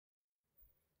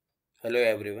Hello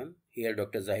everyone, here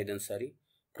Dr. Zahid Ansari,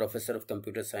 Professor of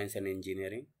Computer Science and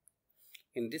Engineering.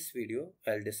 In this video,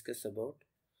 I'll discuss about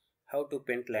how to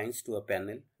paint lines to a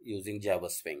panel using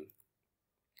Java Swing.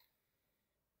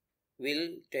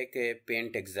 We'll take a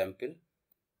paint example.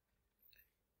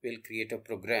 We'll create a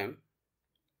program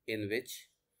in which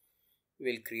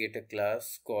we'll create a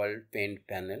class called paint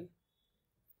panel,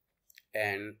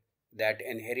 and that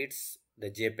inherits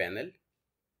the JPanel.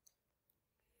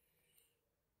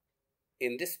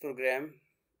 In this program,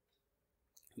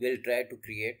 we'll try to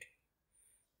create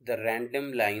the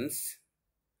random lines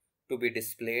to be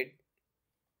displayed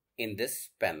in this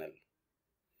panel.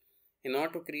 In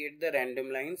order to create the random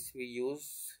lines, we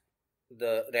use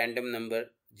the random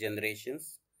number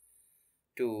generations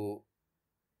to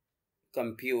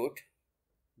compute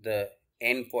the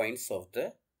endpoints of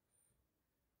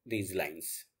these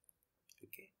lines.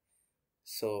 Okay,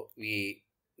 so we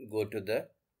go to the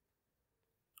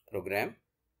program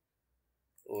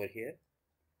over here.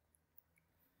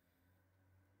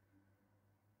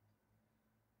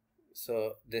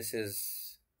 So this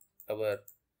is our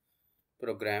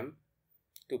program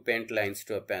to paint lines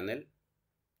to a panel.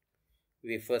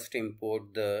 We first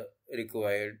import the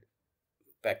required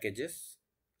packages.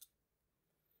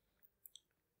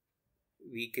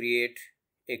 We create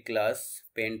a class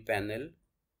paint panel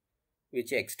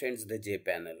which extends the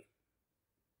JPanel.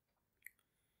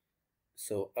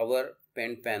 So our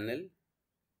paint panel,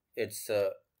 it's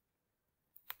a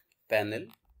panel.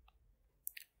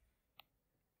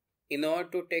 In order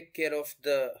to take care of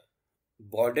the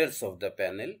borders of the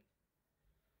panel,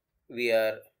 we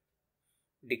are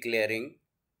declaring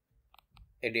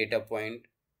a data point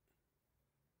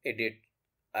edit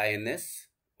ins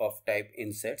of type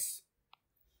insets,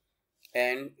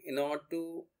 and in order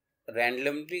to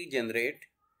randomly generate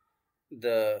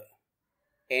the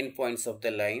endpoints of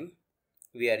the line,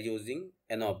 we are using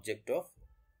an object of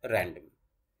random.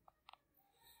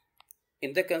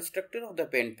 In the constructor of the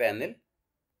paint panel,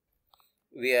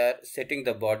 we are setting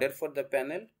the border for the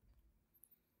panel.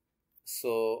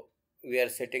 So we are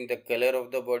setting the color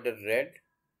of the border red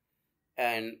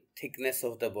and thickness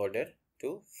of the border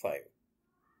to 5.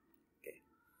 Okay.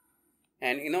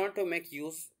 And in order to make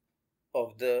use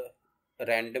of the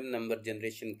random number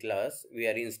generation class, we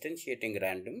are instantiating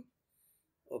random.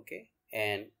 Okay,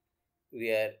 and we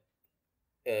are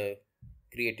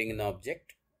creating an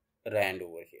object rand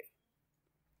over here.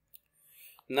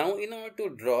 Now, in order to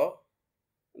draw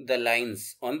the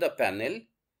lines on the panel,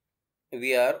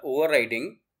 we are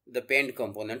overriding the paint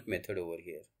component method over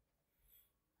here.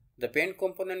 The paint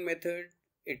component method,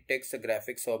 it takes a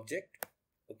graphics object.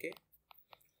 Okay,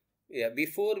 yeah,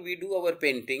 before we do our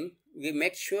painting, we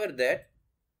make sure that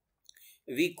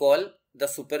we call the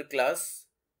superclass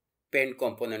paint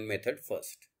component method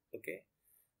first. Okay,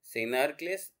 so in our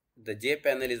case, the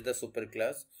JPanel is the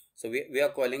superclass, so we are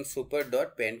calling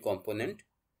super.paint component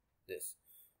this.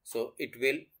 So it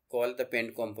will call the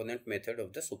paint component method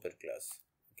of the superclass.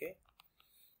 Okay,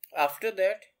 after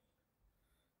that,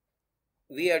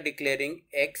 we are declaring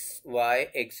x, y,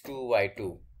 x2,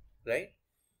 y2, right?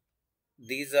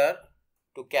 These are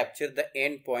to capture the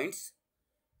endpoints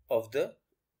of the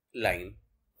line.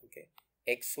 Okay,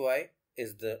 xy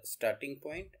is the starting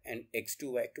point and x2,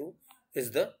 y2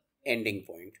 is the ending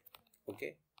point.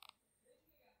 Okay,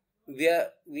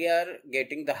 we are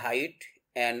getting the height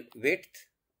and width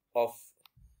of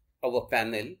our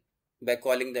panel by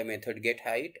calling the method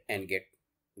getHeight and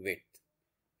getWidth.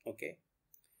 Okay,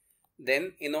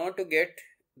 then in order to get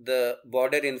the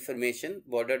border information,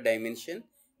 border dimension,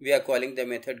 we are calling the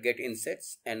method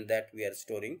getInsets, and that we are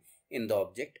storing in the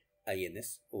object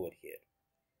ins over here.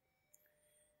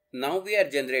 Now we are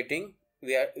generating,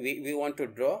 we want to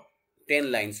draw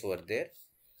 10 lines over there.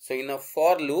 So in a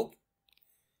for loop,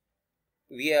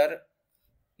 we are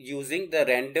using the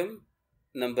random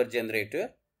number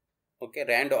generator, okay,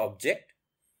 rand object,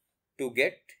 to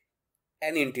get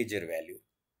an integer value,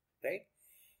 right?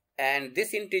 And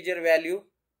this integer value,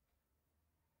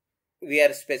 we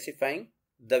are specifying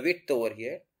the width over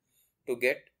here to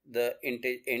get the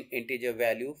integer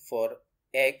value for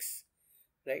x,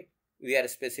 right? We are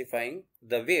specifying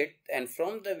the width, and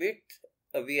from the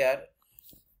width we are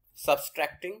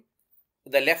subtracting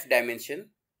the left dimension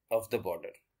of the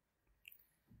border.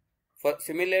 For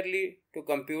similarly, to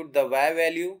compute the y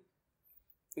value,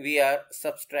 we are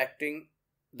subtracting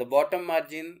the bottom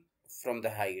margin from the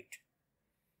height.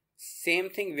 Same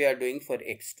thing we are doing for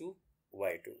x2,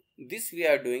 y2. This we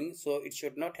are doing so it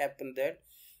should not happen that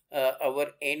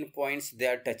our endpoints, they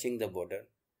are touching the border.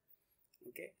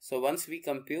 Okay, so once we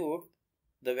compute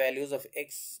the values of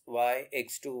x, y,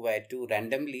 x2, y2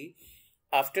 randomly,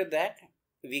 After that,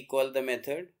 we call the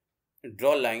method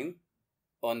draw line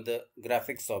on the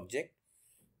graphics object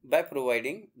by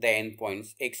providing the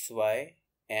endpoints x, y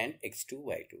and x2,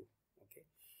 y2. Okay.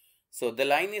 So the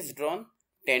line is drawn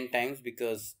 10 times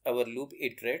because our loop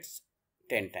iterates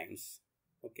 10 times.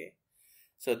 Okay.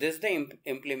 So this is the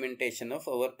implementation of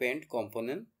our paint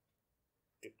component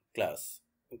class.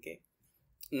 Okay.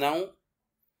 Now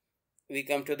we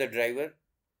come to the driver,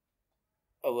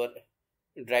 our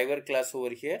driver class over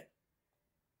here,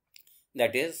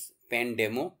 that is paint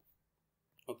demo.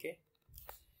 Okay.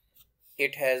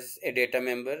 It has a data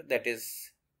member, that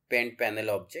is paint panel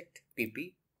object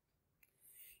pp.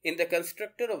 In the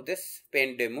constructor of this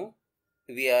paint demo,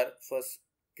 we are first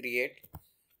create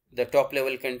the top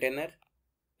level container,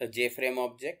 a JFrame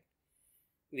object.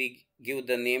 We give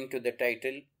the name to the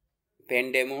title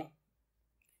paint demo.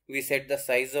 We set the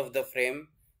size of the frame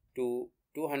to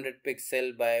 200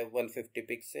 pixel by 150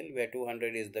 pixel, where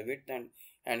 200 is the width and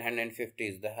 150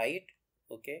 is the height.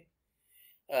 Okay.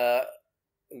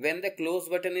 When the close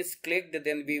button is clicked,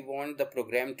 then we want the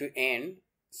program to end.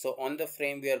 So on the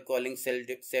frame, we are calling set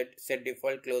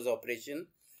default close operation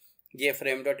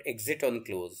jframe.exit on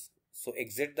close. So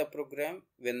exit the program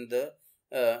when the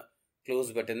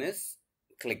close button is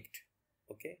clicked.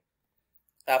 Okay.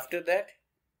 After that,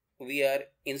 we are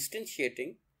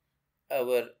instantiating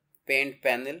our paint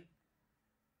panel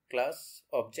class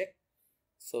object.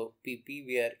 So pp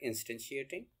we are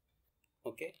instantiating.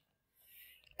 Okay.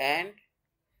 And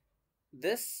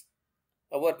this,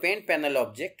 our paint panel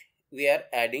object, we are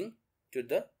adding to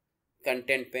the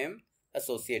content pane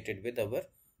associated with our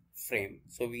frame.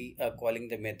 So we are calling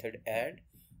the method add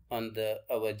on the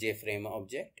our JFrame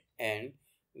object, and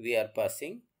we are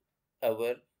passing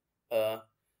our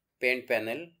paint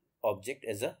panel object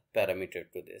as a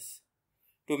parameter to this.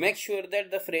 To make sure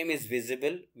that the frame is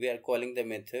visible, we are calling the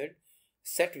method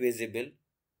set visible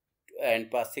and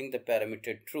passing the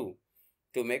parameter true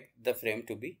to make the frame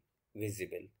to be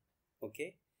visible.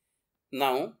 Okay.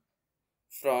 Now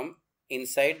from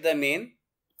inside the main,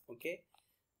 okay,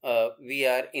 we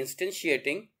are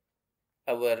instantiating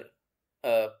our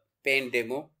paint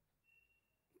demo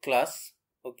class.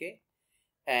 Okay.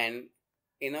 And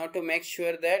in order to make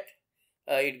sure that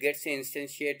it gets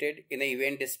instantiated in an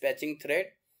event dispatching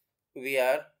thread, we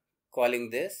are calling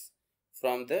this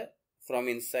from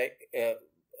inside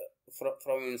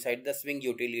the swing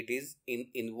utilities in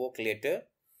invoke later,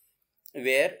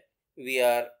 where we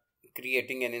are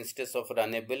creating an instance of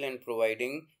runnable and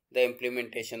providing the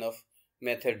implementation of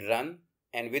method run,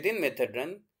 and within method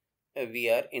run we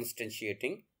are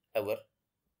instantiating our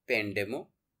paint demo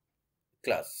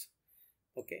class.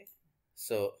 Okay.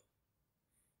 So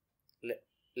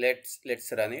let's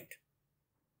run it.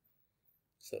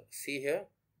 So see here.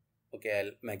 Okay,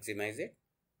 I'll maximize it.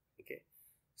 Okay,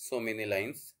 so many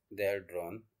lines they are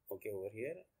drawn. Okay, over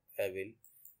here I will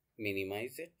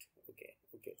minimize it. Okay,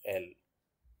 I'll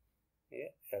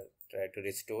try to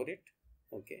restore it.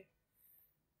 Okay,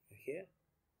 here.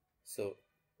 So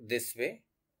this way.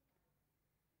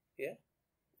 Yeah.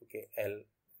 Okay, I'll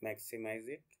maximize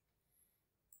it.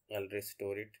 I'll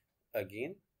restore it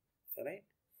again. Right.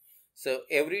 So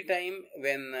every time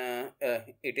when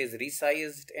it is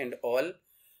resized and all,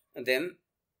 then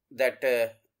that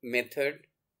method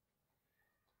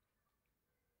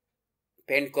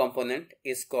paint component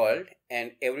is called,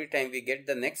 and every time we get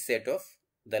the next set of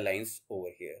the lines over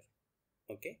here.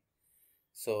 Okay.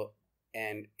 So,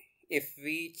 and if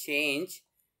we change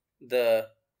the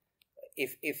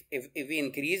if we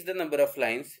increase the number of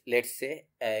lines, let's say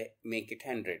I make it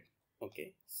 100.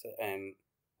 Okay. So I'm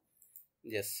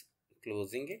just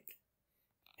closing it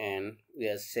and we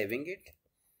are saving it,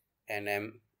 and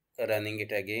I'm running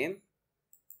it again.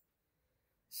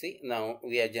 See, now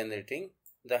we are generating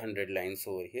the 100 lines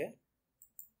over here.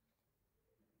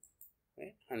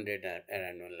 Right?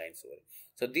 101 lines over here.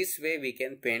 So this way we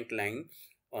can paint line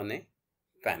on a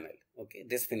panel. Okay,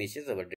 this finishes our